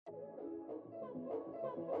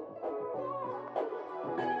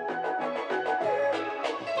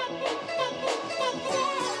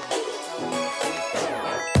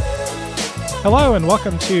Hello and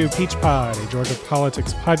welcome to Peach Pod, a Georgia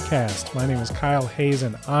politics podcast. My name is Kyle Hayes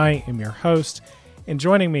and I am your host. And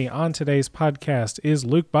joining me on today's podcast is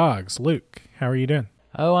Luke Boggs. Luke, how are you doing?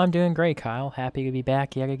 Oh, I'm doing great, Kyle. Happy to be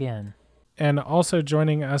back yet again. And also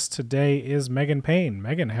joining us today is Megan Payne.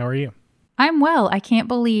 Megan, how are you? I'm well. I can't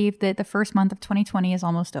believe that the first month of 2020 is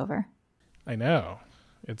almost over. I know.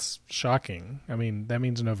 It's shocking. I mean, that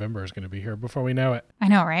means November is going to be here before we know it. I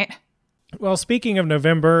know, right? Well, speaking of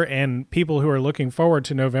November and people who are looking forward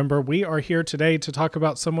to November, we are here today to talk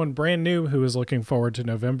about someone brand new who is looking forward to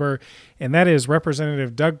November, and that is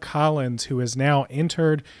Representative Doug Collins, who has now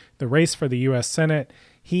entered the race for the U.S. Senate.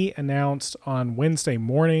 He announced on Wednesday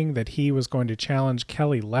morning that he was going to challenge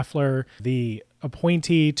Kelly Loeffler, the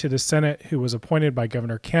appointee to the Senate who was appointed by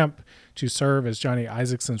Governor Kemp to serve as Johnny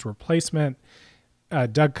Isakson's replacement.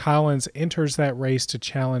 Doug Collins enters that race to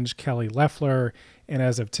challenge Kelly Loeffler, and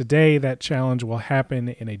as of today, that challenge will happen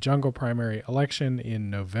in a jungle primary election in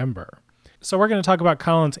November. So we're going to talk about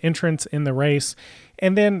Collins' entrance in the race,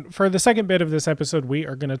 and then for the second bit of this episode, we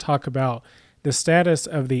are going to talk about the status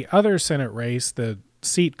of the other Senate race, the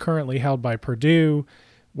seat currently held by Perdue,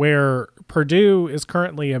 where Perdue is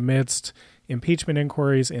currently amidst impeachment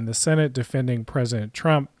inquiries in the Senate defending President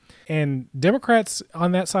Trump. And Democrats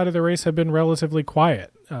on that side of the race have been relatively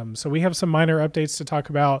quiet. So we have some minor updates to talk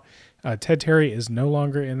about. Ted Terry is no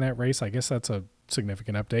longer in that race. I guess that's a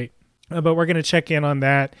significant update. But we're going to check in on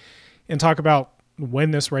that and talk about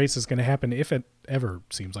when this race is going to happen, if it ever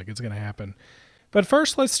seems like it's going to happen. But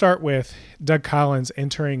first, let's start with Doug Collins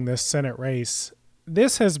entering this Senate race.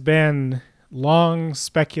 This has been long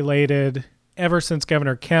speculated ever since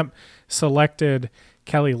Governor Kemp selected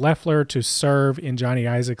Kelly Loeffler to serve in Johnny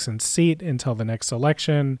Isakson's seat until the next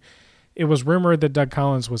election. It was rumored that Doug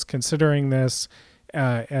Collins was considering this.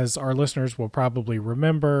 As our listeners will probably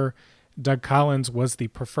remember, Doug Collins was the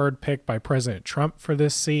preferred pick by President Trump for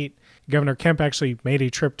this seat. Governor Kemp actually made a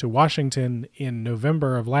trip to Washington in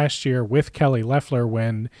November of last year with Kelly Loeffler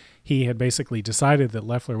when he had basically decided that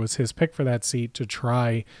Loeffler was his pick for that seat to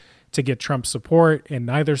try to get Trump's support, and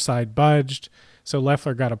neither side budged. So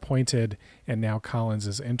Loeffler got appointed, and now Collins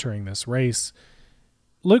is entering this race.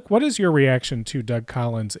 Luke, what is your reaction to Doug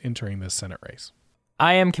Collins entering this Senate race?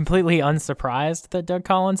 I am completely unsurprised that Doug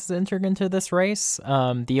Collins has entered into this race.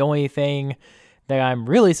 The only thing that I'm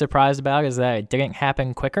really surprised about is that it didn't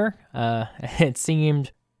happen quicker. It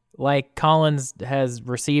seemed like Collins has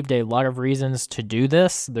received a lot of reasons to do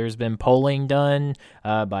this. There's been polling done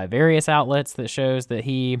by various outlets that shows that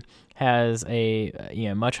he has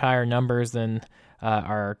much higher numbers than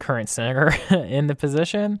our current senator in the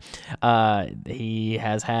position. He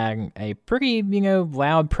has had a pretty,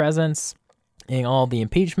 loud presence in all the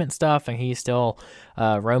impeachment stuff, and he's still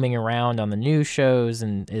roaming around on the news shows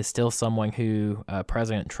and is still someone who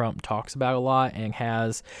President Trump talks about a lot and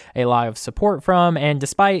has a lot of support from. And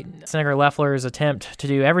despite Senator Loeffler's attempt to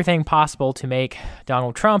do everything possible to make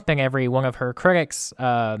Donald Trump and every one of her critics,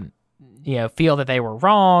 feel that they were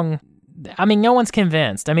wrong, I mean, no one's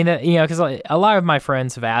convinced. I mean, because a lot of my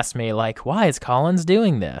friends have asked me, like, why is Collins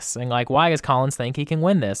doing this? And, like, why does Collins think he can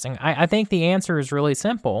win this? And I think the answer is really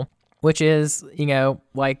simple, which is,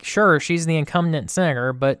 sure, she's the incumbent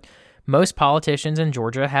senator, but most politicians in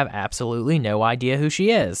Georgia have absolutely no idea who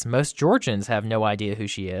she is. Most Georgians have no idea who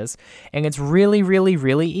she is. And it's really, really,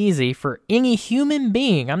 really easy for any human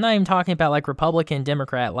being, I'm not even talking about, like, Republican,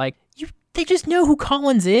 Democrat, they just know who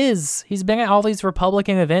Collins is. He's been at all these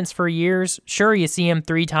Republican events for years. Sure, you see him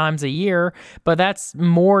 3 times a year, but that's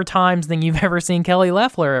more times than you've ever seen Kelly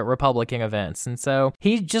Loeffler at Republican events. And so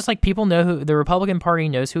he's just like, people know who the Republican Party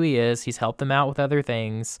knows who he is. He's helped them out with other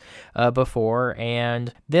things before.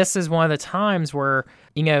 And this is one of the times where,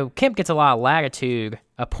 Kemp gets a lot of latitude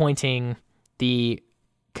appointing the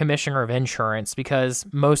commissioner of insurance because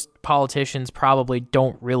most politicians probably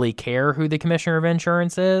don't really care who the commissioner of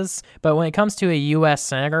insurance is. But when it comes to a U.S.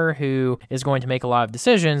 senator who is going to make a lot of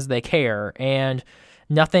decisions, they care. And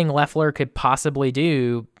nothing Loeffler could possibly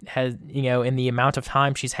do has, in the amount of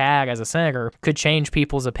time she's had as a senator, could change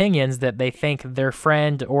people's opinions that they think their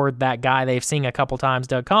friend or that guy they've seen a couple times,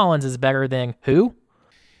 Doug Collins, is better than who?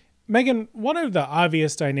 Megan, one of the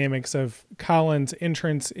obvious dynamics of Collins'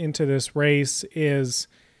 entrance into this race is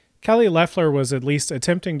Kelly Loeffler was at least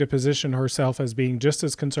attempting to position herself as being just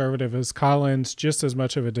as conservative as Collins, just as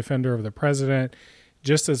much of a defender of the president,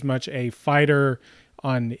 just as much a fighter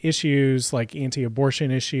on issues like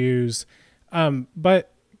anti-abortion issues.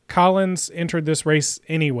 But Collins entered this race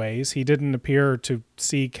anyways. He didn't appear to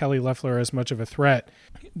see Kelly Loeffler as much of a threat.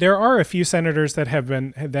 There are a few senators that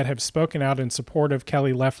have spoken out in support of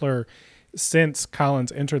Kelly Loeffler since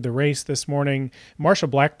Collins entered the race this morning. Marsha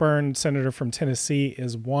Blackburn, senator from Tennessee,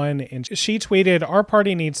 is one, and she tweeted, "Our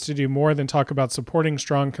party needs to do more than talk about supporting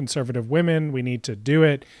strong conservative women. We need to do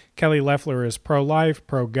it. Kelly Loeffler is pro-life,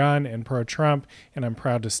 pro-gun, and pro-Trump, and I'm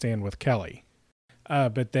proud to stand with Kelly."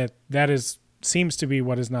 But that seems to be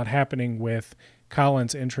what is not happening with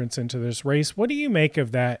Collins' entrance into this race. What do you make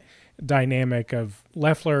of that dynamic of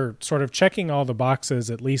Loeffler sort of checking all the boxes,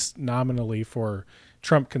 at least nominally, for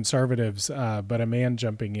Trump conservatives, but a man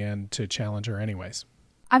jumping in to challenge her anyways?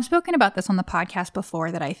 I've spoken about this on the podcast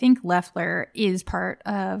before, that I think Loeffler is part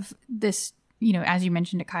of this, as you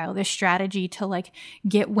mentioned to Kyle, this strategy to like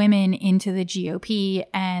get women into the GOP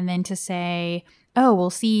and then to say, oh, we'll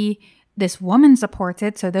see, this woman supports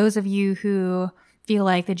it. So those of you who feel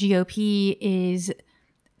like the GOP is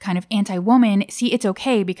kind of anti-woman, see, it's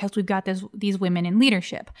okay because we've got these women in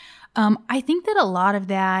leadership. I think that a lot of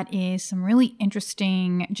that is some really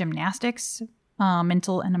interesting gymnastics,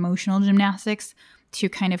 mental and emotional gymnastics, to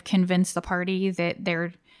kind of convince the party that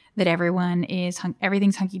everyone is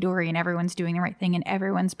everything's hunky dory and everyone's doing the right thing and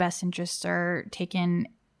everyone's best interests are taken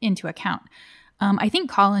into account. I think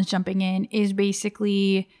Collins jumping in is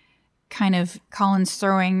basically kind of Collins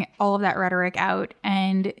throwing all of that rhetoric out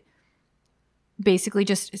and basically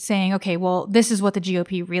just saying, okay, well, this is what the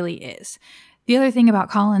GOP really is. The other thing about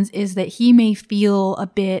Collins is that he may feel a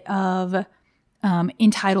bit of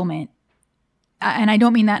entitlement. And I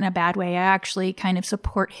don't mean that in a bad way. I actually kind of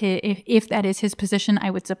support him. If that is his position, I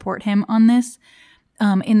would support him on this,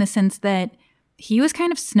 in the sense that he was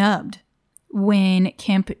kind of snubbed when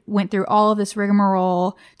Kemp went through all of this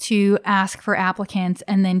rigmarole to ask for applicants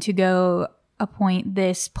and then to go appoint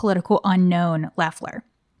this political unknown Loeffler.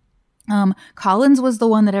 Collins was the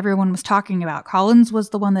one that everyone was talking about. Collins was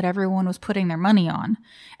the one that everyone was putting their money on.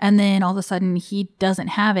 And then all of a sudden he doesn't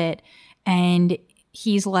have it. And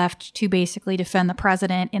he's left to basically defend the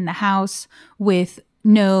president in the House with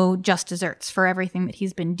no just desserts for everything that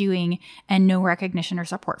he's been doing and no recognition or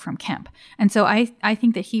support from Kemp. And so I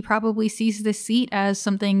think that he probably sees this seat as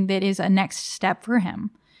something that is a next step for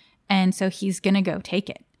him. And so he's going to go take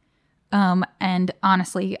it. And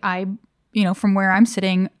honestly, from where I'm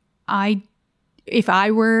sitting, if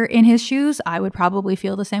I were in his shoes, I would probably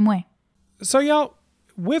feel the same way. So y'all,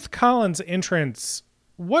 with Collins' entrance,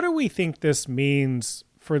 what do we think this means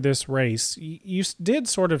for this race? You did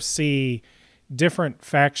sort of see different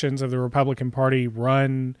factions of the Republican Party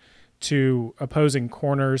run to opposing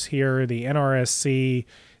corners here. The NRSC,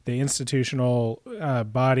 the institutional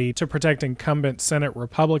body to protect incumbent Senate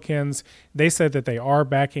Republicans, they said that they are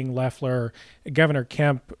backing Loeffler. Governor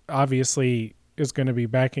Kemp obviously is going to be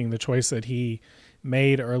backing the choice that he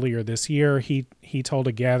made earlier this year. He told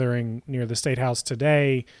a gathering near the State House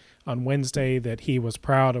today on Wednesday that he was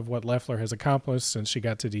proud of what Loeffler has accomplished since she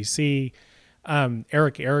got to D.C.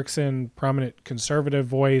 Eric Erickson, prominent conservative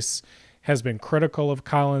voice, has been critical of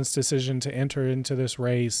Collins' decision to enter into this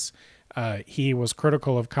race. He was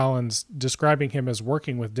critical of Collins, describing him as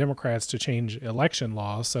working with Democrats to change election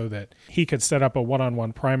law so that he could set up a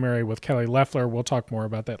one-on-one primary with Kelly Loeffler. We'll talk more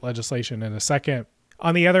about that legislation in a second.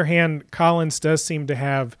 On the other hand, Collins does seem to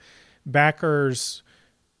have backers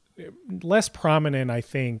less prominent, I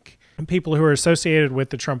think, people who are associated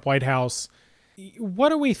with the Trump White House. What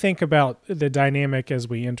do we think about the dynamic as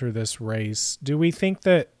we enter this race? Do we think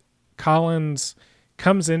that Collins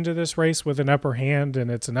comes into this race with an upper hand and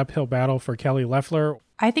it's an uphill battle for Kelly Loeffler?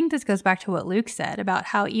 I think this goes back to what Luke said about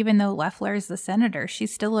how even though Loeffler is the senator,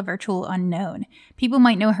 she's still a virtual unknown. People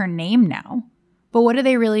might know her name now, but what do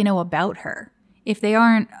they really know about her? If they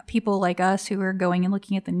aren't people like us who are going and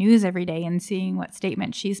looking at the news every day and seeing what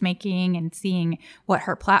statements she's making and seeing what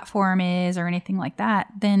her platform is or anything like that,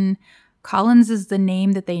 then Collins is the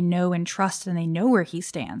name that they know and trust, and they know where he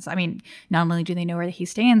stands. I mean, not only do they know where he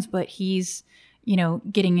stands, but he's,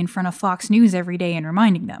 getting in front of Fox News every day and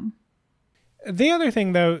reminding them. The other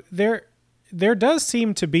thing, though, there does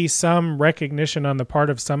seem to be some recognition on the part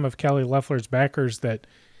of some of Kelly Loeffler's backers that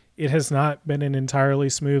it has not been an entirely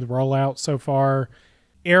smooth rollout so far.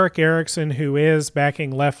 Eric Erickson, who is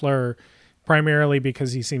backing Loeffler primarily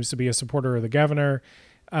because he seems to be a supporter of the governor,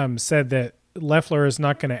 said that Loeffler is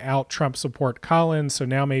not going to out-Trump support Collins, so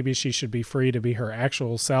now maybe she should be free to be her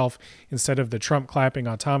actual self instead of the Trump-clapping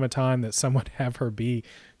automaton that some would have her be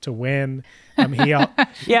to win. Yeah,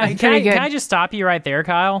 can I just stop you right there,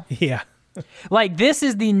 Kyle? Yeah. This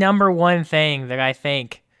is the number one thing that I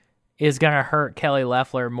think is going to hurt Kelly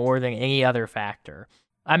Loeffler more than any other factor.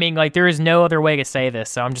 I mean, there is no other way to say this,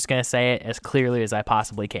 so I'm just going to say it as clearly as I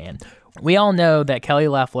possibly can. We all know that Kelly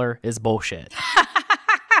Loeffler is bullshit.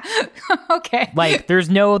 Okay. Like, there's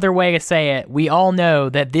no other way to say it. We all know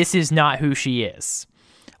that this is not who she is.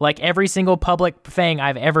 Like, every single public thing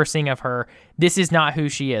I've ever seen of her, this is not who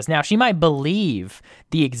she is. Now, she might believe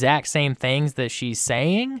the exact same things that she's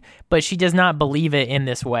saying, but she does not believe it in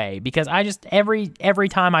this way. Because I just, every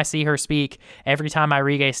time I see her speak, every time I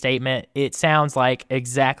read a statement, it sounds like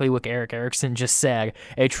exactly what Eric Erickson just said,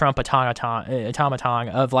 a Trump automaton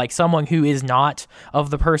of, like, someone who is not of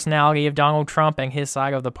the personality of Donald Trump and his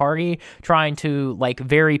side of the party, trying to, like,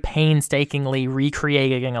 very painstakingly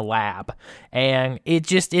recreate it in a lab. And it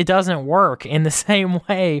doesn't work in the same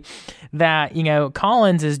way that, you know,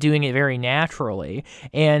 Collins is doing it very naturally.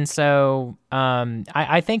 And so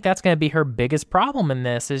I think that's going to be her biggest problem in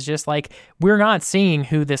this, is just like, we're not seeing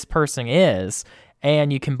who this person is.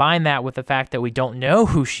 And you combine that with the fact that we don't know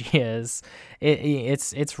who she is,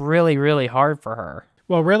 it's really, really hard for her.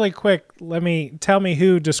 Well, really quick, tell me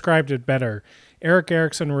who described it better. Eric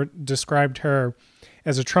Erickson described her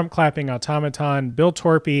as a Trump-clapping automaton. Bill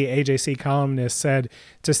Torpy, AJC columnist, said,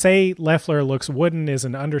 to say Loeffler looks wooden is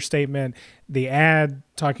an understatement. The ad,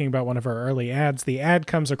 talking about one of her early ads, the ad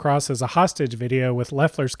comes across as a hostage video with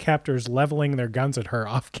Loeffler's captors leveling their guns at her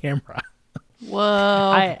off camera.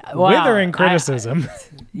 Whoa. Withering criticism.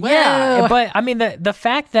 Yeah, but I mean, the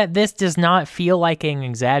fact that this does not feel like an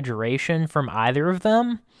exaggeration from either of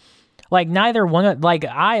them, like neither one, like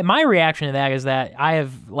my reaction to that is that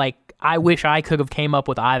I wish I could have came up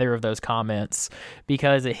with either of those comments,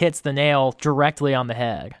 because it hits the nail directly on the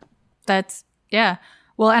head. Yeah.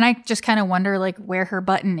 Well, and I just kind of wonder, like, where her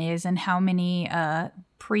button is and how many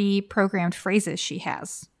pre-programmed phrases she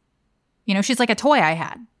has. You know, she's like a toy I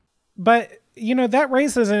had. But, you know, that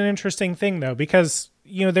raises an interesting thing, though, because,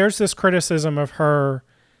 you know, there's this criticism of her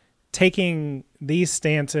taking these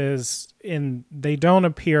stances and they don't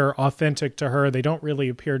appear authentic to her. They don't really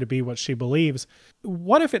appear to be what she believes.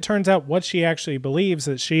 What if it turns out what she actually believes,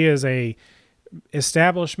 that she is a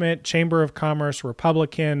establishment, Chamber of Commerce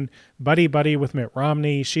Republican, buddy with Mitt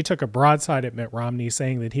Romney? She took a broadside at Mitt Romney,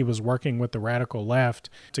 saying that he was working with the radical left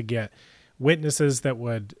to get witnesses that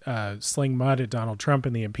would sling mud at Donald Trump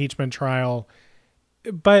in the impeachment trial.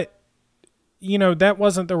 But, you know, that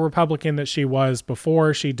wasn't the Republican that she was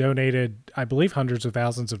before. She donated, I believe, hundreds of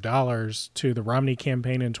thousands of dollars to the Romney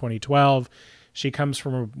campaign in 2012. She comes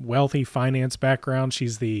from a wealthy finance background.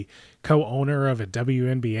 She's the co-owner of a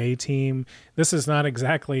WNBA team. This is not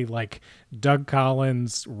exactly like Doug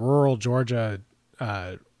Collins, rural Georgia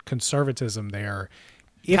conservatism there.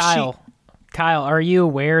 Kyle, are you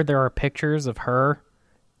aware there are pictures of her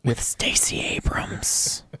with Stacey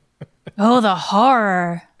Abrams? Oh, the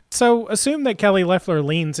horror. So assume that Kelly Loeffler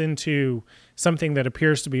leans into something that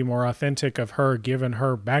appears to be more authentic of her, given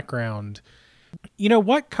her background. You know,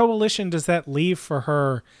 what coalition does that leave for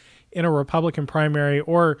her in a Republican primary?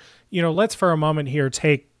 Or, you know, let's for a moment here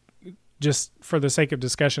take, just for the sake of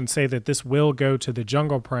discussion, say that this will go to the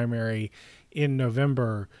jungle primary in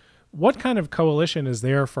November. What kind of coalition is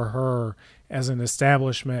there for her as an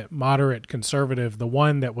establishment, moderate conservative, the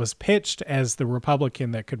one that was pitched as the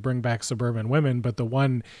Republican that could bring back suburban women, but the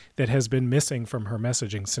one that has been missing from her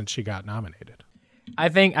messaging since she got nominated? I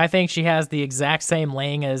think she has the exact same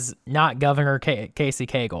lane as not Governor Casey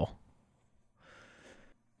Cagle.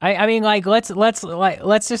 I mean, like, let's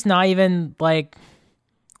just not even, like,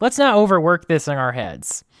 let's not overwork this in our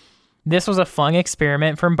heads. This was a fun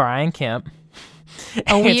experiment from Brian Kemp.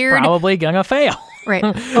 It's probably gonna fail. Right.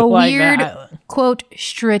 A like weird, quote,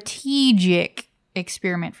 strategic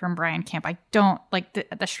experiment from Brian Kemp. I don't, like,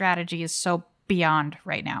 the strategy is so beyond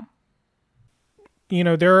right now. You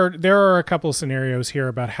know, there are a couple of scenarios here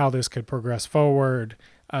about how this could progress forward.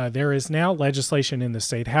 There is now legislation in the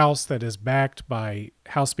state house that is backed by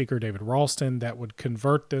House Speaker David Ralston that would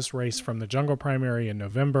convert this race from the jungle primary in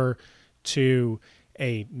November to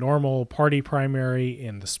a normal party primary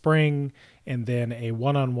in the spring, and then a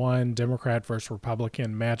one-on-one Democrat versus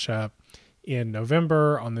Republican matchup in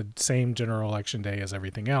November on the same general election day as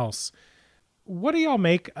everything else. What do y'all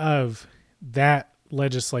make of that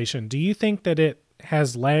legislation? Do you think that it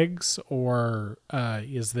has legs, or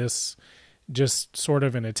is this just sort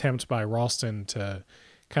of an attempt by Ralston to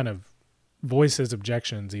kind of voice his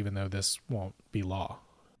objections, even though this won't be law?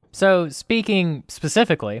 So speaking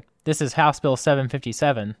specifically, this is House Bill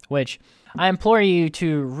 757, which I implore you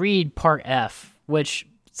to read Part F, which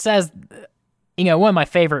says, you know, one of my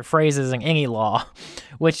favorite phrases in any law,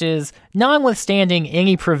 which is, notwithstanding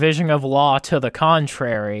any provision of law to the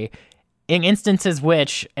contrary, in instances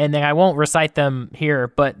which, and then I won't recite them here,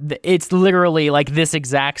 but it's literally like this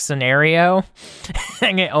exact scenario,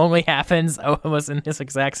 and it only happens almost in this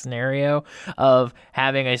exact scenario of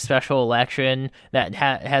having a special election that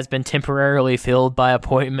has been temporarily filled by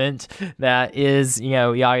appointment that is,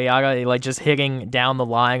 yada yada, like just hitting down the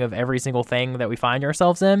line of every single thing that we find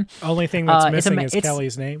ourselves in. Only thing that's missing is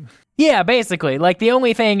Kelly's name. Yeah, basically. Like the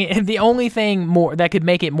only thing more that could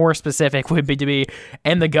make it more specific would be to be,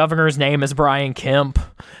 and the governor's name is Brian Kemp,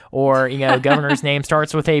 or governor's name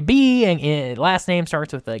starts with a B and last name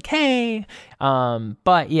starts with a K.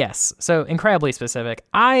 But yes, so incredibly specific.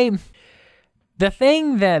 The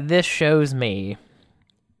thing that this shows me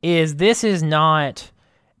is this is not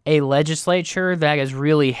a legislature that is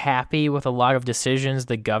really happy with a lot of decisions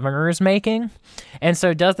the governor is making. And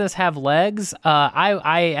so does this have legs?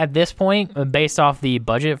 I at this point, based off the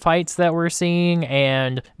budget fights that we're seeing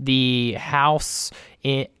and the House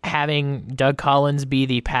having Doug Collins be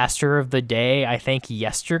the pastor of the day, I think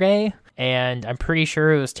yesterday, and I'm pretty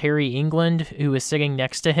sure it was Terry England who was sitting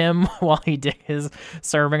next to him while he did his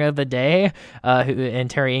sermon of the day, and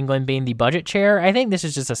Terry England being the budget chair. I think this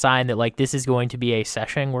is just a sign that like this is going to be a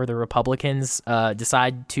session where the Republicans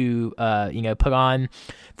decide to put on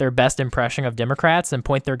their best impression of Democrats and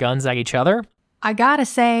point their guns at each other. I gotta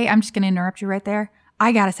say, I'm just gonna interrupt you right there.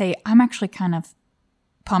 I gotta say, I'm actually kind of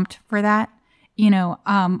pumped for that.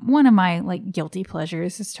 One of my like guilty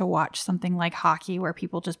pleasures is to watch something like hockey where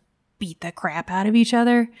people just beat the crap out of each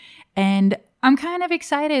other. And I'm kind of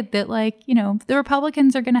excited that the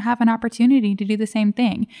Republicans are going to have an opportunity to do the same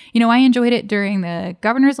thing. I enjoyed it during the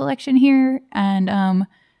governor's election here. And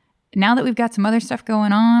now that we've got some other stuff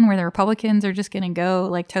going on where the Republicans are just going to go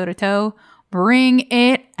like toe to toe, bring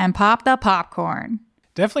it and pop the popcorn.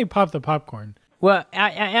 Definitely pop the popcorn. Well,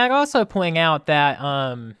 I'd also point out that,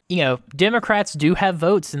 Democrats do have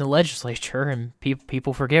votes in the legislature, and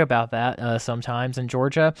people forget about that sometimes in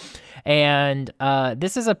Georgia. And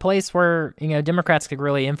this is a place where, Democrats could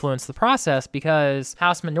really influence the process because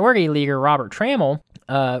House Minority Leader Robert Trammell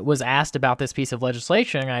was asked about this piece of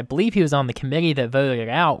legislation. I believe he was on the committee that voted it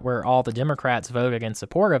out where all the Democrats voted in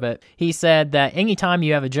support of it. He said that anytime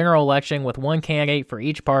you have a general election with one candidate for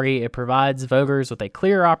each party, it provides voters with a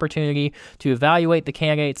clear opportunity to evaluate the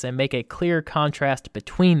candidates and make a clear contrast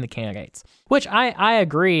between the candidates, which I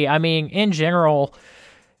agree. I mean, in general,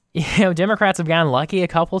 Democrats have gotten lucky a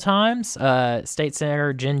couple times. State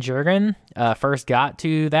Senator Jen Juergen first got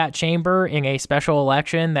to that chamber in a special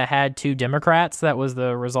election that had two Democrats. That was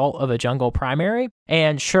the result of a jungle primary.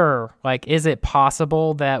 And sure, is it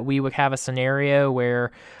possible that we would have a scenario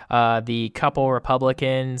where the couple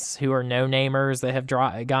Republicans who are no-namers that have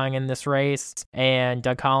gone in this race and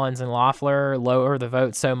Doug Collins and Loeffler lower the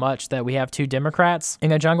vote so much that we have two Democrats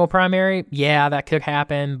in a jungle primary? Yeah, that could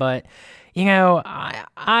happen, but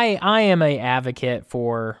I am an advocate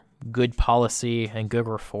for good policy and good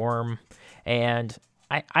reform, and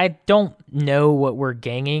I don't know what we're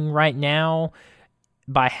gaining right now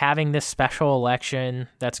by having this special election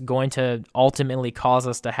that's going to ultimately cause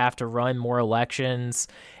us to have to run more elections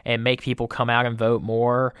and make people come out and vote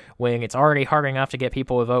more when it's already hard enough to get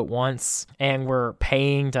people to vote once, and we're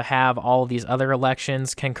paying to have all of these other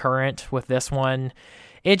elections concurrent with this one.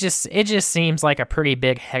 It just seems like a pretty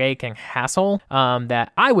big headache and hassle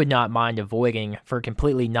that I would not mind avoiding for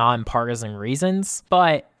completely nonpartisan reasons.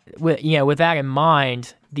 But with that in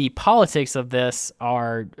mind, the politics of this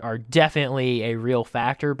are definitely a real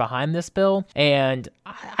factor behind this bill, and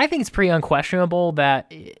I think it's pretty unquestionable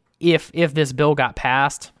that if this bill got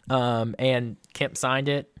passed and Kemp signed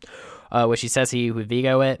it, which he says he would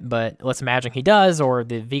veto it, but let's imagine he does, or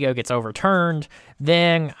the veto gets overturned,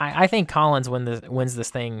 then I think Collins wins this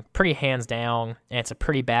thing pretty hands down, and it's a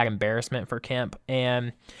pretty bad embarrassment for Kemp.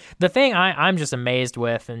 And the thing I'm just amazed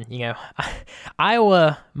with, and,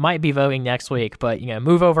 Iowa might be voting next week, but,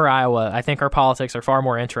 move over Iowa. I think our politics are far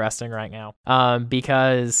more interesting right now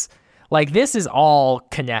because this is all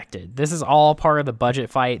connected. This is all part of the budget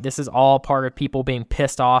fight. This is all part of people being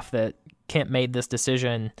pissed off that Kemp made this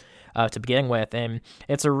decision to begin with, and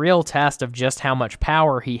it's a real test of just how much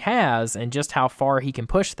power he has and just how far he can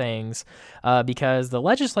push things because the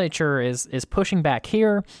legislature is pushing back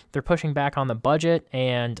here. They're pushing back on the budget,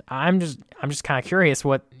 and I'm just kind of curious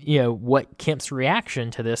what Kemp's reaction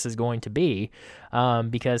to this is going to be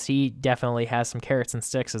because he definitely has some carrots and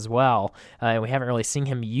sticks as well, and we haven't really seen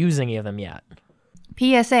him use any of them yet.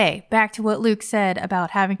 PSA, back to what Luke said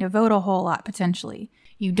about having to vote a whole lot potentially.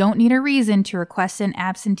 You don't need a reason to request an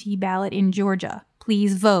absentee ballot in Georgia.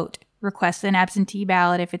 Please vote. Request an absentee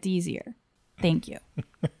ballot if it's easier. Thank you.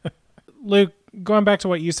 Luke, going back to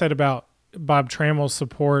what you said about Bob Trammell's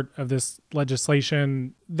support of this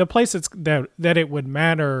legislation, the place that it would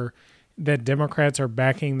matter that Democrats are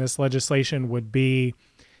backing this legislation would be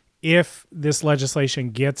if this legislation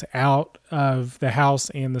gets out of the House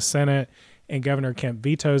and the Senate and Governor Kemp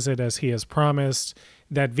vetoes it as he has promised.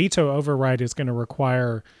 That veto override is going to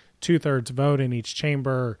require 2/3 vote in each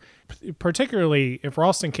chamber. Particularly if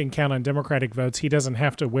Ralston can count on Democratic votes, he doesn't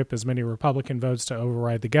have to whip as many Republican votes to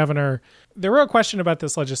override the governor. The real question about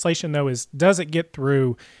this legislation, though, is does it get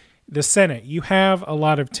through the Senate? You have a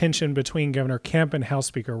lot of tension between Governor Kemp and House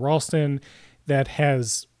Speaker Ralston that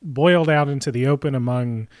has boiled out into the open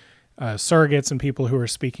among surrogates and people who are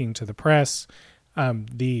speaking to the press.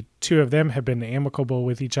 The two of them have been amicable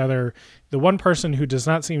with each other. The one person who does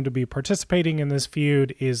not seem to be participating in this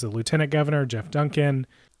feud is the Lieutenant Governor, Jeff Duncan.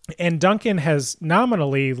 And Duncan has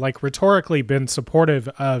nominally, rhetorically, been supportive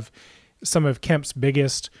of some of Kemp's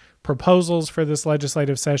biggest proposals for this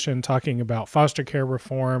legislative session, talking about foster care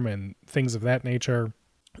reform and things of that nature.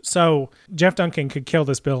 So Jeff Duncan could kill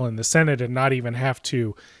this bill in the Senate and not even have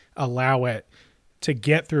to allow it to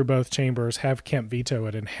get through both chambers, have Kemp veto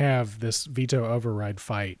it, and have this veto override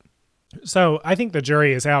fight. So I think the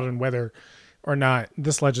jury is out on whether or not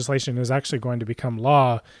this legislation is actually going to become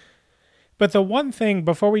law. But the one thing,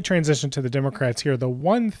 before we transition to the Democrats here, the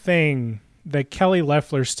one thing that Kelly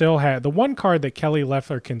Loeffler still had, the one card that Kelly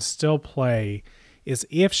Loeffler can still play is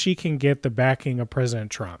if she can get the backing of President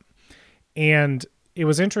Trump. And it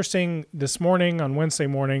was interesting this morning, on Wednesday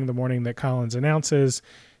morning, the morning that Collins announces,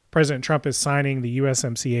 President Trump is signing the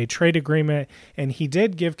USMCA trade agreement, and he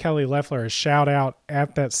did give Kelly Loeffler a shout out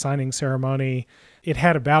at that signing ceremony. It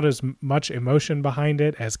had about as much emotion behind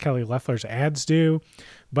it as Kelly Loeffler's ads do,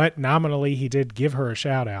 but nominally he did give her a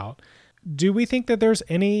shout out. Do we think that there's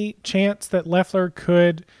any chance that Loeffler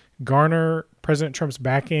could garner President Trump's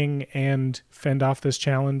backing and fend off this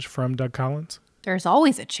challenge from Doug Collins? There's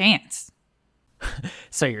always a chance.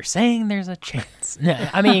 So you're saying there's a chance? No,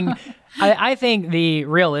 I mean, I think the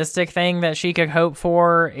realistic thing that she could hope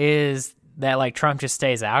for is that Trump just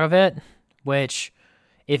stays out of it, which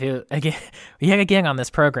if it, again on this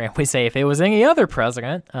program, we say if it was any other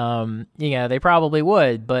president, they probably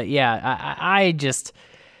would. But yeah, I just,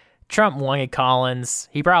 Trump wanted Collins.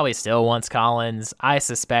 He probably still wants Collins. I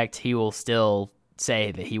suspect he will still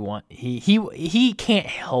say that he can't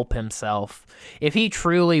help himself. If he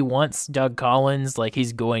truly wants Doug Collins,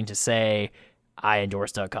 he's going to say, I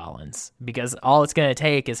endorse Doug Collins, because all it's going to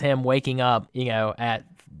take is him waking up, at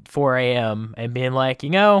 4 a.m. and being like,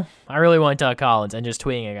 I really want Doug Collins, and just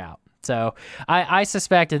tweeting it out. So I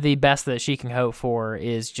suspect that the best that she can hope for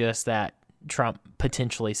is just that Trump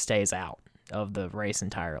potentially stays out of the race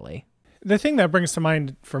entirely. The thing that brings to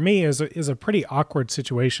mind for me is a pretty awkward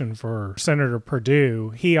situation for Senator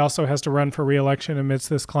Perdue. He also has to run for re-election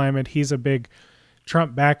amidst this climate. He's a big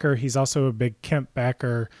Trump backer. He's also a big Kemp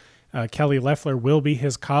backer. Kelly Loeffler will be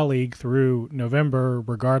his colleague through November,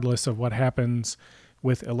 regardless of what happens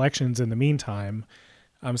with elections in the meantime.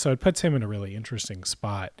 So it puts him in a really interesting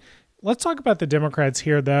spot. Let's talk about the Democrats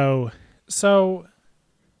here, though. So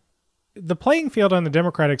the playing field on the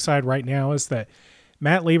Democratic side right now is that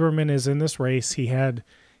Matt Lieberman is in this race. He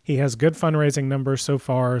has good fundraising numbers so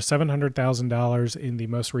far, $700,000 in the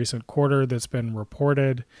most recent quarter that's been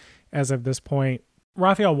reported as of this point.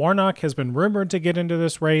 Raphael Warnock has been rumored to get into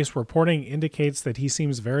this race. Reporting indicates that he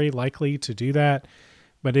seems very likely to do that,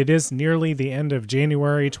 but it is nearly the end of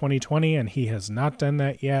January 2020, and he has not done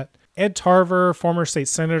that yet. Ed Tarver, former state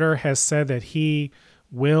senator, has said that he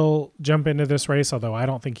will jump into this race, although I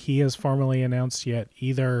don't think he has formally announced yet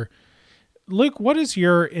either. Luke, what is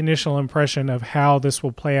your initial impression of how this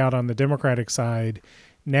will play out on the Democratic side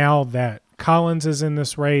now that Collins is in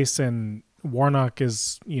this race and Warnock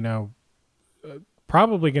is,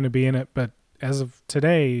 probably going to be in it, but as of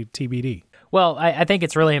today, TBD? Well, I think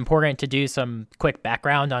it's really important to do some quick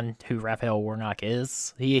background on who Raphael Warnock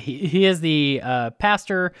is. He is the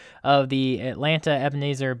pastor of the Atlanta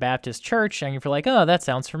Ebenezer Baptist Church, and you're like, oh, that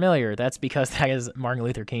sounds familiar. That's because that is Martin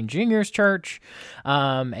Luther King Jr.'s church,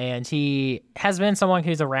 and he has been someone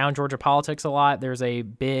who's around Georgia politics a lot. There's a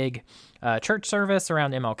big church service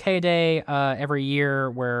around MLK Day every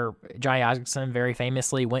year where Johnny Isakson very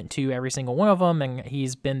famously went to every single one of them, and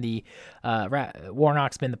he's been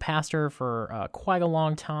Warnock's been the pastor for quite a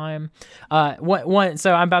long time. So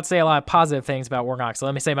I'm about to say a lot of positive things about Warnock, so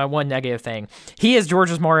let me say my one negative thing. He is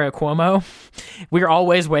Georgia's Mario Cuomo. We're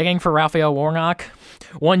always waiting for Raphael Warnock.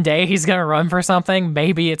 one day he's going to run for something.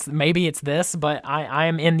 Maybe it's this, but I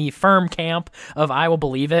am in the firm camp of I will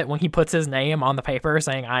believe it when he puts his name on the paper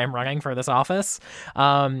saying I am running for this office,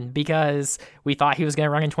 because we thought he was going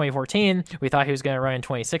to run in 2014. We thought he was going to run in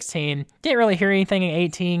 2016. Didn't really hear anything in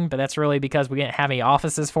 18, but that's really because we didn't have any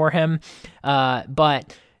offices for him.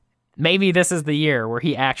 But maybe this is the year where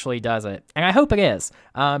he actually does it. And I hope it is,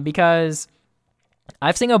 because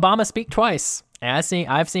I've seen Obama speak twice. And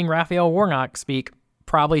I've seen Raphael Warnock speak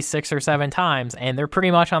probably 6 or 7 times, and they're pretty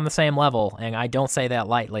much on the same level, and I don't say that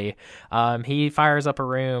lightly. He fires up a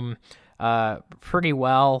room pretty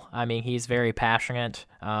well. I mean, he's very passionate.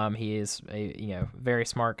 He is a very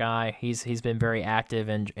smart guy. He's been very active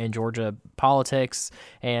in Georgia politics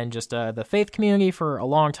and just the faith community for a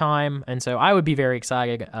long time. And so I would be very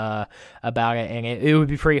excited about it. And it would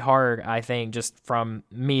be pretty hard, I think, just from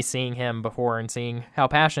me seeing him before and seeing how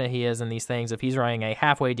passionate he is in these things. If he's running a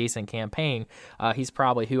halfway decent campaign, he's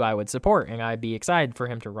probably who I would support, and I'd be excited for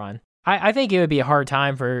him to run. I think it would be a hard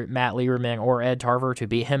time for Matt Lieberman or Ed Tarver to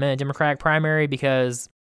beat him in a Democratic primary because,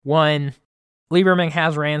 one, Lieberman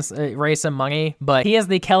has raised some money, but he has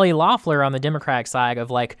the Kelly Loeffler on the Democratic side of,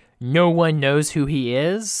 like, no one knows who he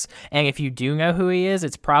is, and if you do know who he is,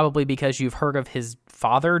 it's probably because you've heard of his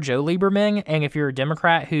father, Joe Lieberman, and if you're a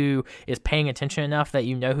Democrat who is paying attention enough that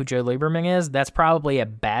you know who Joe Lieberman is, that's probably a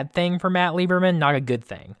bad thing for Matt Lieberman, not a good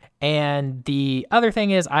thing. And the other thing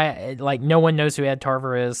is, no one knows who Ed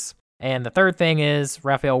Tarver is. And the third thing is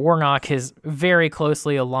Raphael Warnock is very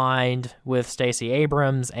closely aligned with Stacey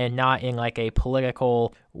Abrams, and not in like a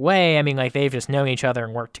political way. I mean, like, they've just known each other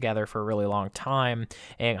and worked together for a really long time,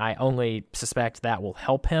 and I only suspect that will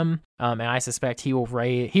help him. And I suspect he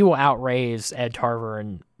will outraise Ed Tarver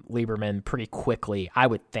and Lieberman pretty quickly, I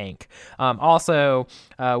would think. Also,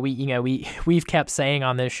 we've kept saying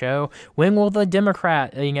on this show, when will the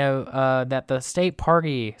Democrat, that the state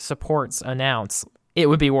party supports announce? It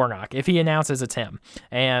would be Warnock. If he announces, it's him.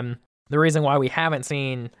 And the reason why we haven't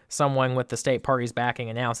seen someone with the state party's backing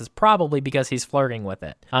announce is probably because he's flirting with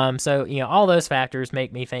it. So all those factors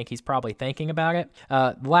make me think he's probably thinking about it.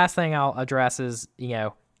 The last thing I'll address is,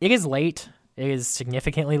 it is late. It is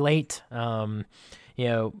significantly late.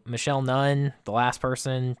 Michelle Nunn, the last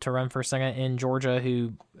person to run for Senate in Georgia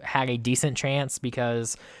who had a decent chance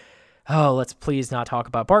because... let's please not talk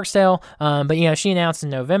about Barksdale. But she announced in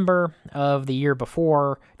November of the year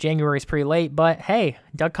before. January's pretty late, but hey,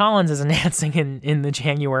 Doug Collins is announcing in the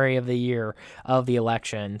January of the year of the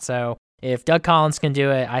election. So if Doug Collins can do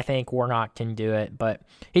it, I think Warnock can do it, but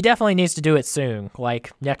he definitely needs to do it soon,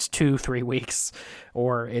 like next 2-3 weeks,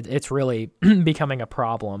 or it's really becoming a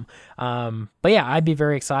problem. But yeah, I'd be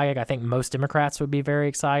very excited. I think most Democrats would be very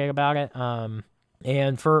excited about it.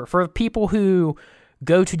 And for people who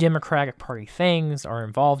go to Democratic Party things, are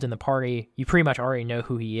involved in the party, you pretty much already know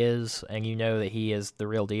who he is, and you know that he is the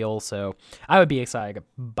real deal. So I would be excited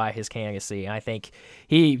by his candidacy. I think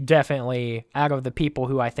he definitely, out of the people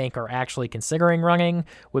who I think are actually considering running,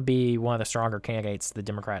 would be one of the stronger candidates the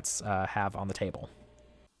Democrats have on the table.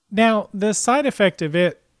 Now, the side effect of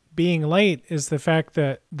it being late is the fact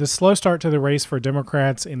that the slow start to the race for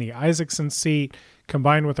Democrats in the Isaacson seat,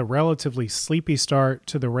 combined with a relatively sleepy start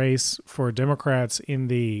to the race for Democrats in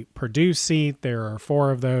the Purdue seat. There are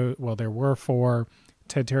 4 of those. Well, there were 4.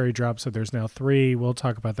 Ted Terry dropped, so there's now 3. We'll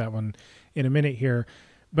talk about that one in a minute here.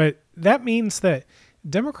 But that means that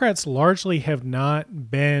Democrats largely have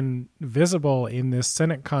not been visible in this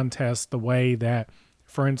Senate contest the way that,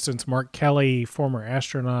 for instance, Mark Kelly, former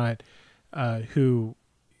astronaut, who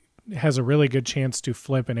has a really good chance to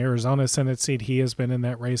flip an Arizona Senate seat. He has been in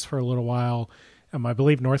that race for a little while. I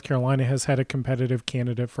believe North Carolina has had a competitive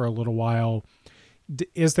candidate for a little while.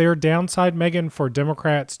 Is there a downside, Megan, for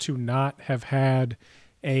Democrats to not have had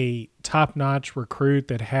a top-notch recruit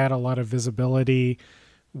that had a lot of visibility,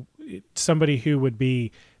 somebody who would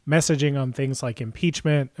be messaging on things like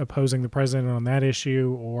impeachment, opposing the president on that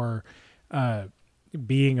issue, or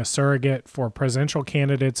being a surrogate for presidential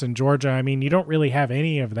candidates in Georgia? I mean, you don't really have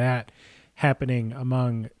any of that happening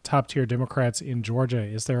among top-tier Democrats in Georgia.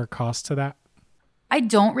 Is there a cost to that? I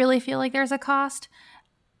don't really feel like there's a cost.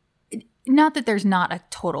 Not that there's not a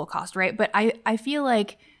total cost, right? But I feel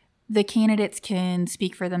like the candidates can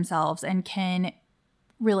speak for themselves and can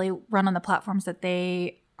really run on the platforms that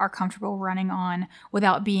they are comfortable running on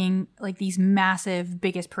without being like these massive,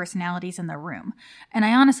 biggest personalities in the room. And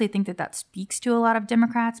I honestly think that speaks to a lot of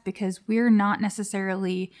Democrats, because we're not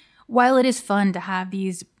necessarily, while it is fun to have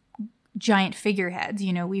these giant figureheads,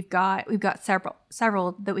 we've got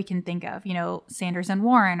several that we can think of. Sanders and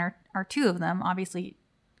Warren are 2 of them, obviously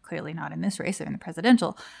clearly not in this race, they're in the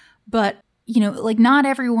presidential, but like not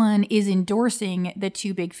everyone is endorsing the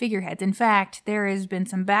two big figureheads. In fact, there has been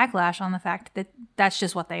some backlash on the fact that that's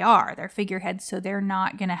just what they are. They're figureheads, so they're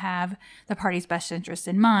not going to have the party's best interests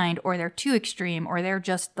in mind, or they're too extreme, or they're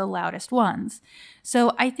just the loudest ones.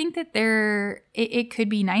 So I think that it could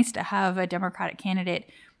be nice to have a Democratic candidate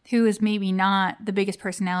who is maybe not the biggest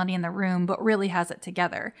personality in the room, but really has it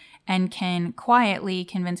together and can quietly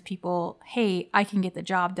convince people, hey, I can get the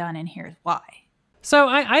job done, and here's why. So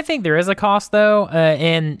I think there is a cost, though,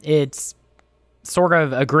 and it's sort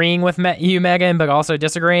of agreeing with you, Megan, but also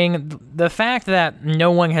disagreeing. The fact that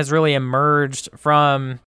no one has really emerged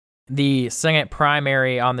from the Senate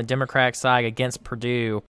primary on the Democratic side against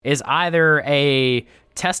Perdue is either a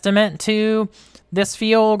testament to this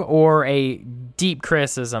field or a deep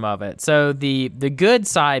criticism of it. So the good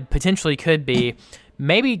side potentially could be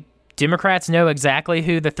maybe Democrats know exactly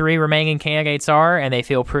who the three remaining candidates are, and they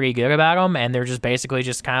feel pretty good about them, and they're just basically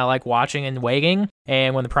just kind of like watching and waiting.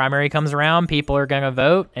 And when the primary comes around, people are going to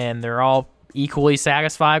vote, and they're all equally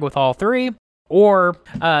satisfied with all three. Or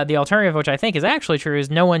the alternative, which I think is actually true, is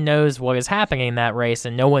no one knows what is happening in that race,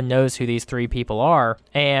 and no one knows who these three people are.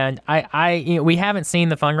 And we haven't seen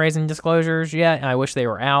the fundraising disclosures yet, and I wish they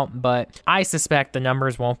were out, but I suspect the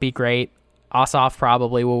numbers won't be great. Ossoff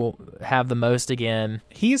probably will have the most again.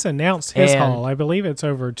 He's announced his haul. I believe it's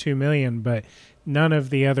over $2 million, but none of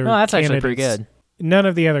the other that's actually pretty good. None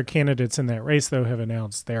of the other candidates in that race, though, have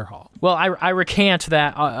announced their haul. Well, I recant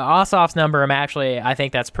that. Ossoff's number, I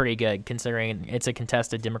think that's pretty good, considering it's a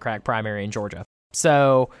contested Democratic primary in Georgia.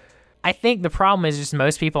 So I think the problem is just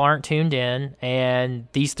most people aren't tuned in, and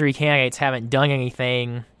these three candidates haven't done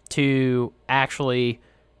anything to actually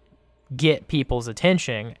get people's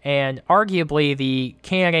attention. And arguably the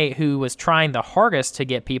candidate who was trying the hardest to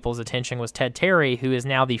get people's attention was Ted Terry, who is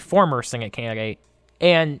now the former Senate candidate.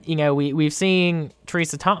 And, we've seen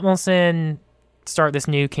Teresa Tomlinson start this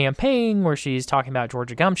new campaign where she's talking about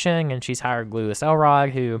Georgia gumption, and she's hired Louis Elrod,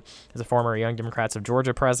 who is a former Young Democrats of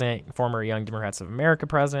Georgia president, former Young Democrats of America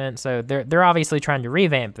president. So they're obviously trying to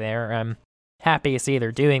revamp there. I'm happy to see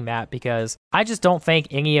they're doing that, because I just don't think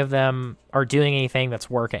any of them are doing anything that's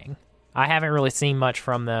working. I haven't really seen much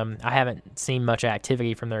from them. I haven't seen much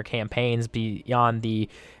activity from their campaigns beyond the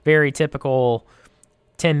very typical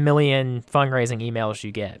 10 million fundraising emails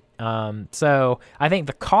you get. So I think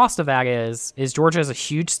the cost of that is Georgia is a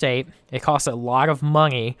huge state. It costs a lot of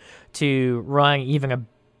money to run even a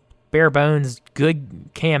bare bones good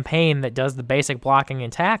campaign that does the basic blocking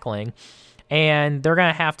and tackling. And they're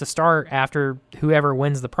going to have to start, after whoever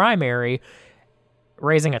wins the primary,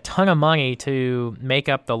 raising a ton of money to make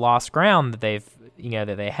up the lost ground that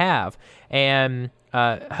they have. And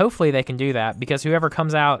hopefully they can do that, because whoever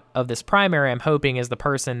comes out of this primary, I'm hoping, is the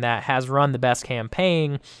person that has run the best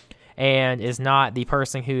campaign and is not the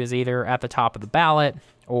person who is either at the top of the ballot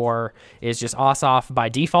or is just Ossoff by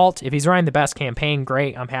default. If he's running the best campaign,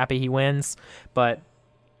 great. I'm happy he wins. But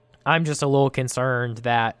I'm just a little concerned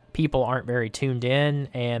that people aren't very tuned in,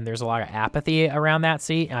 and there's a lot of apathy around that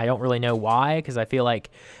seat. And I don't really know why, because I feel like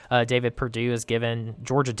David Perdue has given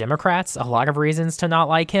Georgia Democrats a lot of reasons to not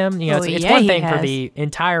like him. It's one thing for the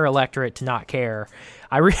entire electorate to not care.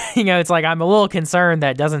 It's like I'm a little concerned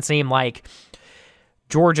that it doesn't seem like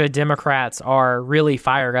Georgia Democrats are really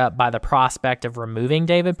fired up by the prospect of removing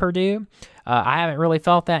David Perdue. I haven't really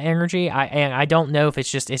felt that energy. I don't know if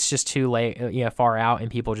it's just too late, far out,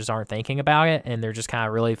 and people just aren't thinking about it, and they're just kind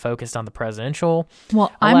of really focused on the presidential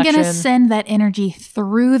election. I'm going to send that energy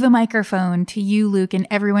through the microphone to you, Luke, and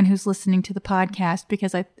everyone who's listening to the podcast,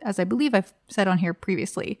 because as I believe I've said on here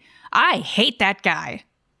previously, I hate that guy.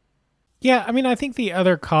 Yeah, I think the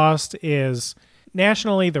other cost is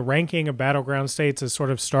nationally, the ranking of battleground states is sort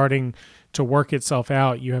of starting to work itself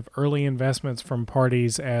out. You have early investments from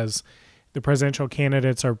parties as the presidential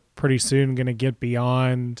candidates are pretty soon going to get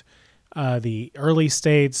beyond the early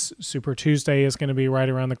states. Super Tuesday is going to be right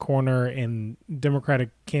around the corner, and Democratic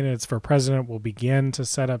candidates for president will begin to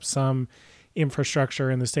set up some infrastructure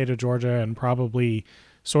in the state of Georgia and probably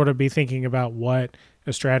sort of be thinking about what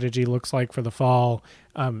a strategy looks like for the fall.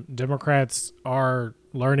 Democrats are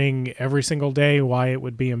learning every single day why it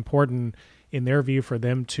would be important, in their view, for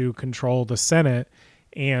them to control the Senate,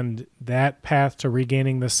 and that path to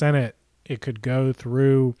regaining the Senate, it could go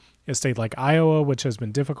through a state like Iowa, which has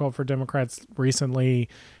been difficult for Democrats recently,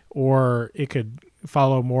 or it could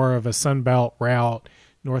follow more of a Sunbelt route.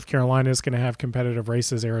 North Carolina is going to have competitive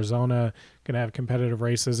races. Arizona going to have competitive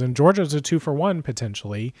races. And Georgia's a 2-for-1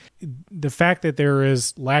 potentially. The fact that there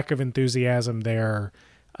is lack of enthusiasm there,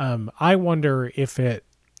 I wonder if it,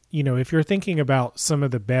 if you're thinking about some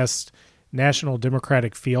of the best national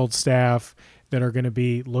Democratic field staff that are going to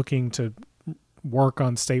be looking to work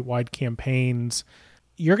on statewide campaigns.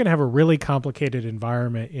 You're going to have a really complicated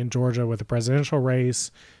environment in Georgia with a presidential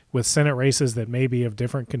race, with Senate races that may be of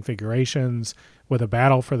different configurations, with a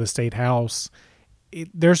battle for the state house.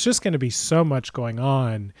 There's just going to be so much going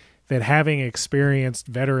on that having experienced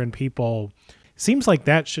veteran people seems like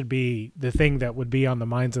that should be the thing that would be on the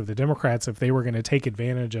minds of the Democrats if they were going to take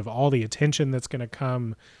advantage of all the attention that's going to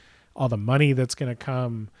come, all the money that's going to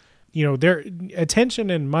come. You know, their attention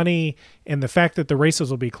and money and the fact that the races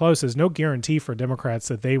will be close is no guarantee for Democrats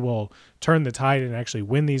that they will turn the tide and actually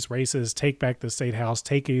win these races, take back the state house,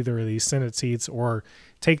 take either of these Senate seats, or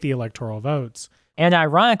take the electoral votes. And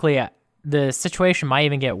ironically, the situation might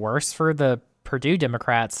even get worse for the Purdue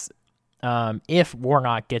Democrats if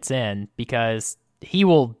Warnock gets in, because he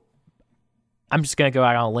will, I'm just going to go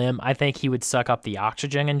out on a limb, I think he would suck up the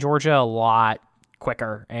oxygen in Georgia a lot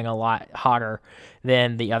quicker and a lot hotter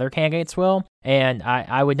than the other candidates will. And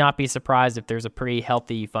I would not be surprised if there's a pretty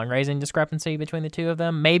healthy fundraising discrepancy between the two of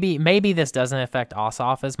them. Maybe this doesn't affect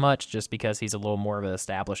Ossoff as much just because he's a little more of an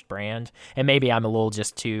established brand. And maybe I'm a little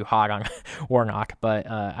just too hot on Warnock, but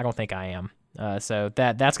I don't think I am. So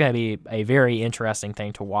that's going to be a very interesting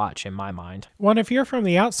thing to watch in my mind. Well, if you're from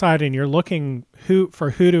the outside and you're looking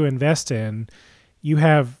for who to invest in, you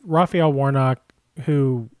have Raphael Warnock,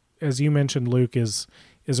 who, as you mentioned, Luke, is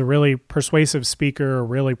a really persuasive speaker, a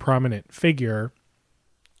really prominent figure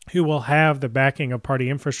who will have the backing of party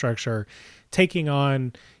infrastructure, taking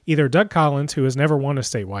on either Doug Collins, who has never won a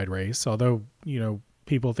statewide race, although, you know,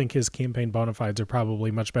 people think his campaign bona fides are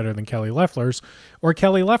probably much better than Kelly Loeffler's, or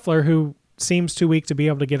Kelly Loeffler, who seems too weak to be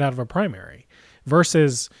able to get out of a primary,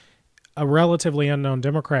 versus a relatively unknown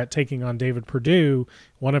Democrat taking on David Perdue,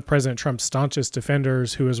 one of President Trump's staunchest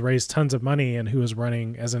defenders, who has raised tons of money and who is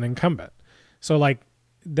running as an incumbent. So like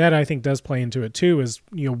that, I think, does play into it too, is,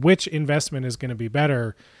 you know, which investment is going to be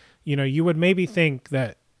better. You know, you would maybe think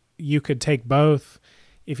that you could take both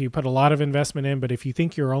if you put a lot of investment in, but if you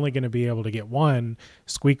think you're only going to be able to get one,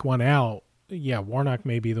 squeak one out, yeah, Warnock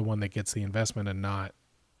may be the one that gets the investment and not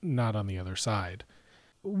on the other side.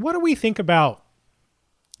 What do we think about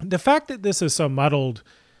the fact that this is so muddled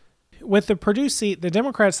with the Purdue seat? The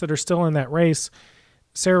Democrats that are still in that race,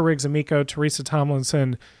 Sarah Riggs Amico, Teresa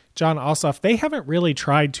Tomlinson, Jon Ossoff, they haven't really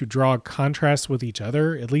tried to draw contrasts with each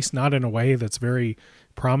other, at least not in a way that's very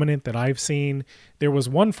prominent that I've seen. There was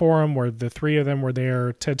one forum where the three of them were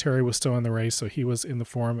there. Ted Terry was still in the race, so he was in the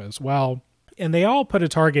forum as well. And they all put a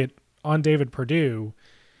target on David Perdue.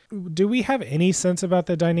 Do we have any sense about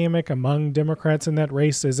the dynamic among Democrats in that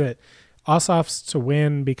race? Is it Ossoff's to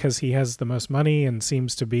win because he has the most money and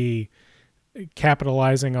seems to be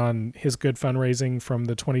capitalizing on his good fundraising from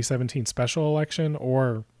the 2017 special election,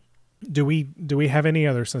 or do we have any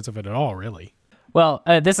other sense of it at all, really? Well,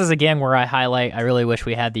 this is again where I highlight, I really wish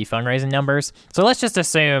we had the fundraising numbers. So let's just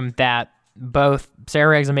assume that both Sarah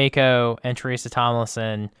Riggs Amico and Teresa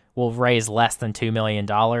Tomlinson will raise less than $2 million.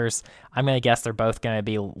 I'm going to guess they're both going to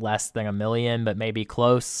be less than $1 million, but maybe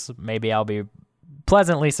close. Maybe I'll be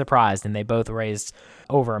pleasantly surprised and they both raised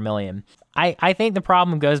over $1 million. I think the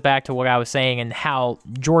problem goes back to what I was saying and how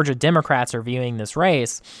Georgia Democrats are viewing this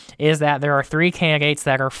race is that there are three candidates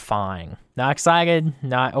that are fine. Not excited,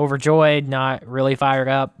 not overjoyed, not really fired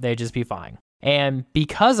up. They just be fine. And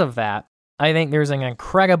because of that, I think there's an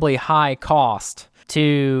incredibly high cost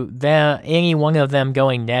to any one of them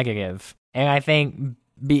going negative. And I think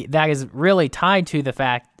that is really tied to the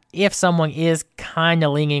fact if someone is kind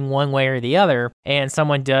of leaning one way or the other and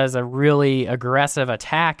someone does a really aggressive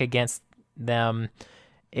attack against them,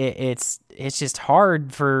 it's just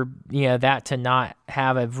hard for, you know, that to not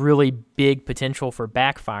have a really big potential for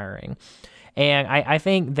backfiring. And I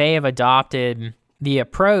think they have adopted the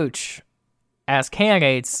approach as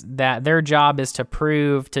candidates that their job is to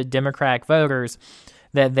prove to Democratic voters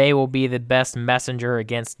that they will be the best messenger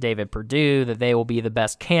against David Perdue, that they will be the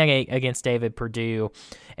best candidate against David Perdue,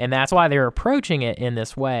 and that's why they're approaching it in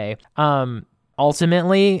this way.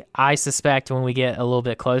 Ultimately, I suspect when we get a little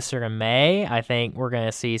bit closer to May, I think we're going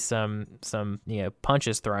to see some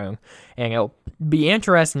punches thrown, and it'll be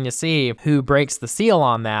interesting to see who breaks the seal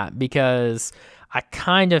on that, because I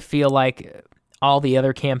kind of feel like all the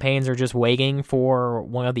other campaigns are just waiting for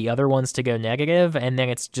one of the other ones to go negative, and then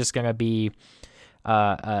it's just going to be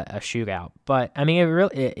a shootout. But I mean,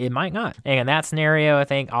 it might not. And in that scenario, I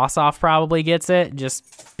think Ossoff probably gets it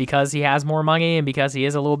just because he has more money and because he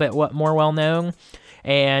is a little bit more well known,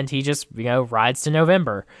 and he just rides to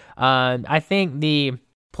November. I think the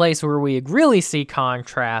place where we really see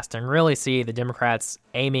contrast and really see the Democrats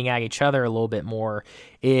aiming at each other a little bit more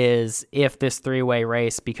is if this three-way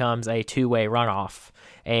race becomes a two-way runoff,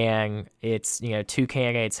 and it's two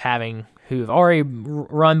candidates having who've already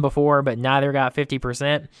run before, but neither got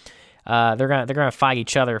 50%. They're gonna fight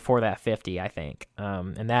each other for that 50, I think,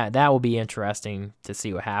 and that will be interesting to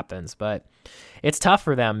see what happens. But it's tough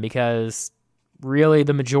for them because really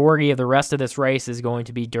the majority of the rest of this race is going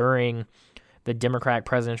to be during the Democratic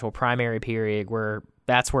presidential primary period, where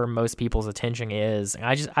that's where most people's attention is. And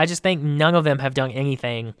I just think none of them have done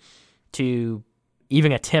anything to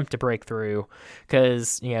even attempt to break through,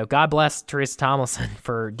 because, you know, God bless Teresa Tomlinson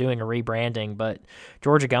for doing a rebranding, but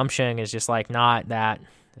Georgia Gumption is just like not that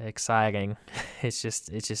exciting. It just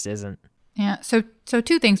isn't. Yeah. So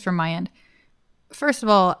two things from my end. First of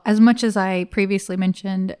all, as much as I previously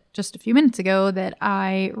mentioned just a few minutes ago that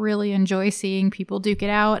I really enjoy seeing people duke it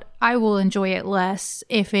out, I will enjoy it less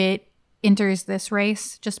if it enters this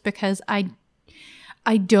race, just because I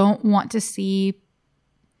don't want to see.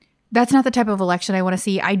 That's not the type of election I want to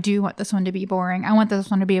see. I do want this one to be boring. I want this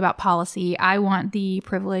one to be about policy. I want the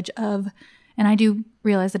privilege of, and I do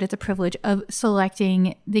realize that it's a privilege of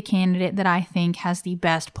selecting the candidate that I think has the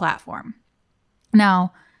best platform.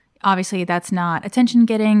 Now, obviously, that's not attention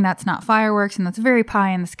getting, that's not fireworks, and that's very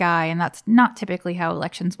pie in the sky, and that's not typically how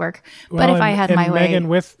elections work. Well, but if I had my way, Megan,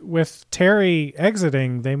 with Terry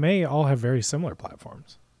exiting, they may all have very similar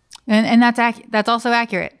platforms, and that's also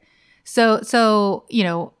accurate. So you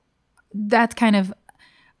know, that's kind of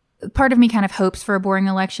part of me kind of hopes for a boring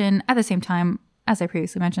election. At the same time, as I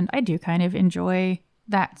previously mentioned, I do kind of enjoy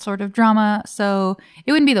that sort of drama. So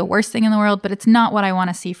it wouldn't be the worst thing in the world, but it's not what I want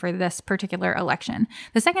to see for this particular election.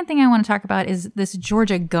 The second thing I want to talk about is this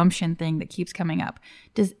Georgia Gumption thing that keeps coming up.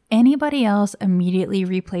 Does anybody else immediately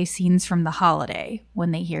replay scenes from The Holiday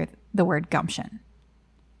when they hear the word gumption?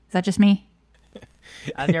 Is that just me?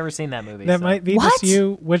 I've never seen that movie. That might be just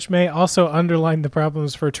you, which may also underline the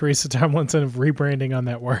problems for Teresa Tomlinson of rebranding on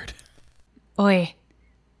that word. Oi.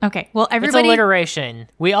 Okay, well, everybody... It's alliteration.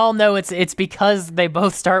 We all know it's because they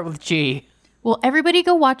both start with G. Well, everybody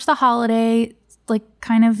go watch The Holiday. Like,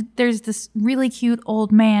 kind of, there's this really cute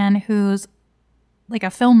old man who's like a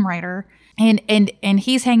film writer, and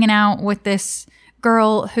he's hanging out with this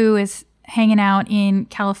girl who is hanging out in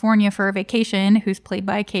California for a vacation, who's played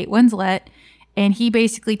by Kate Winslet, and he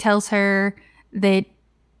basically tells her that,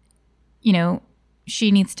 you know, she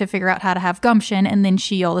needs to figure out how to have gumption, and then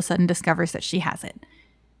she all of a sudden discovers that she has it.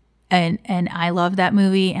 And I love that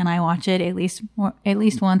movie, and I watch it at least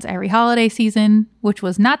once every holiday season, which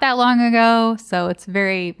was not that long ago, so it's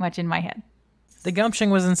very much in my head. The gumption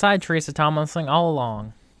was inside Teresa Tomlinson all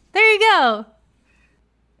along. There you go.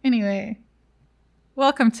 Anyway,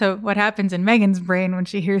 welcome to what happens in Megan's brain when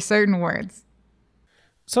she hears certain words.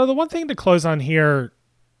 So the one thing to close on here,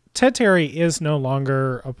 Ted Terry is no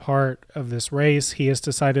longer a part of this race. He has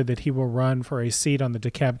decided that he will run for a seat on the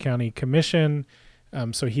DeKalb County Commission.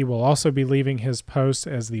 So he will also be leaving his post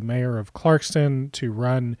as the mayor of Clarkston to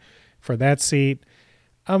run for that seat.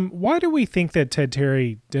 Why do we think that Ted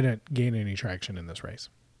Terry didn't gain any traction in this race?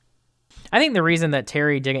 I think the reason that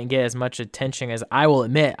Terry didn't get as much attention as I will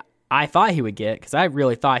admit I thought he would get, because I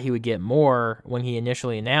really thought he would get more when he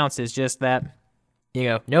initially announced, is just that, you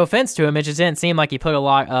know, no offense to him, it just didn't seem like he put a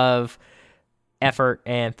lot of effort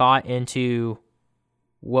and thought into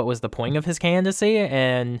what was the point of his candidacy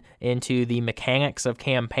and into the mechanics of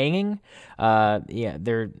campaigning.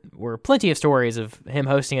 There were plenty of stories of him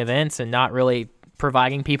hosting events and not really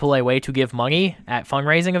providing people a way to give money at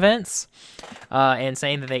fundraising events, and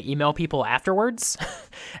saying that they email people afterwards.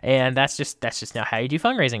 And that's just not how you do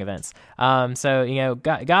fundraising events. So, you know,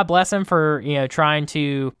 God bless him for, you know, trying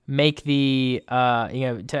to make the,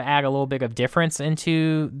 to add a little bit of difference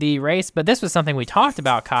into the race. But this was something we talked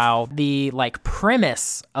about, Kyle. The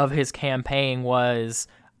premise of his campaign was,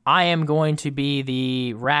 I am going to be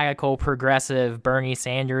the radical progressive Bernie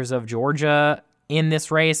Sanders of Georgia in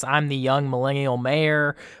this race. I'm the young millennial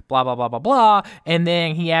mayor, blah, blah, blah, blah, blah. And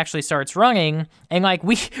then he actually starts running, and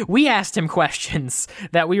we asked him questions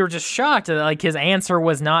that we were just shocked that his answer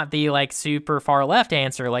was not the super far left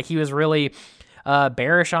answer. He was really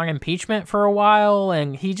bearish on impeachment for a while,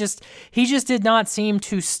 and he just did not seem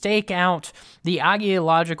to stake out the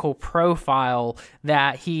ideological profile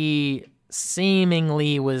that he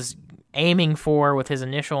seemingly was aiming for with his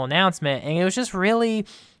initial announcement. And it was just really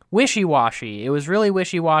wishy-washy. It was really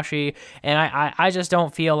wishy-washy, and I just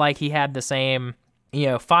don't feel like he had the same,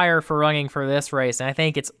 fire for running for this race. And I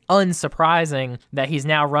think it's unsurprising that he's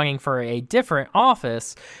now running for a different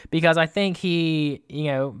office, because I think he,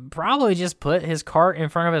 probably just put his cart in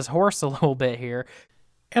front of his horse a little bit here.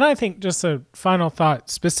 And I think just a final thought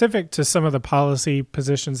specific to some of the policy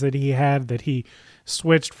positions that he had, that he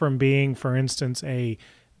switched from being, for instance, a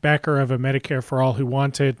backer of a Medicare for All who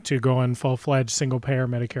wanted to go on full-fledged single-payer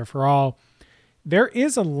Medicare for All. There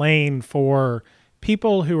is a lane for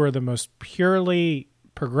people who are the most purely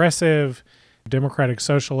progressive democratic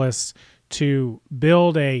socialists to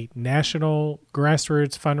build a national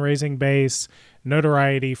grassroots fundraising base,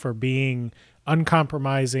 notoriety for being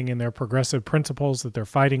uncompromising in their progressive principles that they're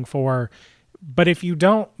fighting for. But if you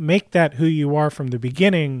don't make that who you are from the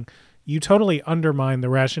beginning, you totally undermine the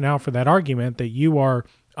rationale for that argument that you are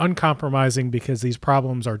uncompromising because these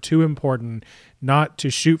problems are too important not to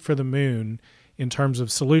shoot for the moon in terms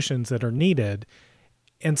of solutions that are needed.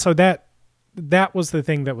 And so that was the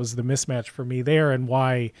thing that was the mismatch for me there, and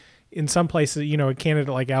why in some places, a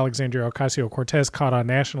candidate like Alexandria Ocasio-Cortez caught on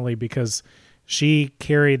nationally because she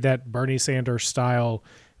carried that Bernie Sanders style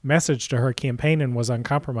message to her campaign and was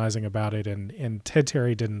uncompromising about it. And Ted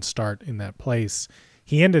Terry didn't start in that place.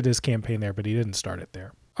 He ended his campaign there, but he didn't start it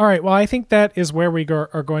there. All right. Well, I think that is where we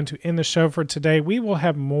are going to end the show for today. We will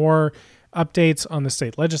have more updates on the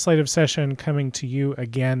state legislative session coming to you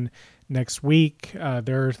again next week.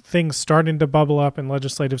 There are things starting to bubble up in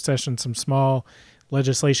legislative session. Some small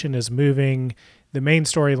legislation is moving. The main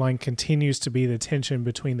storyline continues to be the tension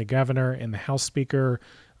between the governor and the House Speaker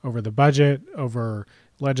over the budget, over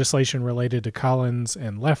legislation related to Collins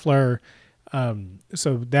and Loeffler.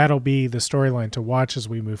 So that'll be the storyline to watch as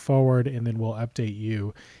we move forward, and then we'll update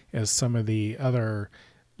you as some of the other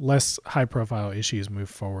less high-profile issues move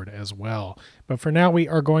forward as well. But for now, we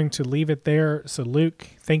are going to leave it there. So Luke,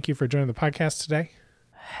 thank you for joining the podcast today.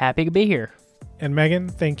 Happy to be here. And Megan,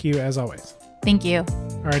 thank you as always. Thank you.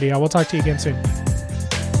 Alrighty, y'all. We'll talk to you again soon.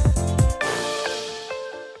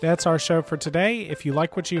 That's our show for today. If you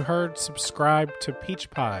like what you heard, subscribe to Peach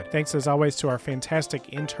Pod. Thanks as always to our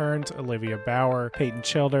fantastic interns, Olivia Bauer, Peyton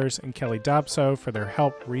Childers, and Kelly Dobso for their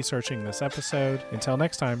help researching this episode. Until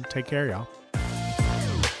next time, take care, y'all.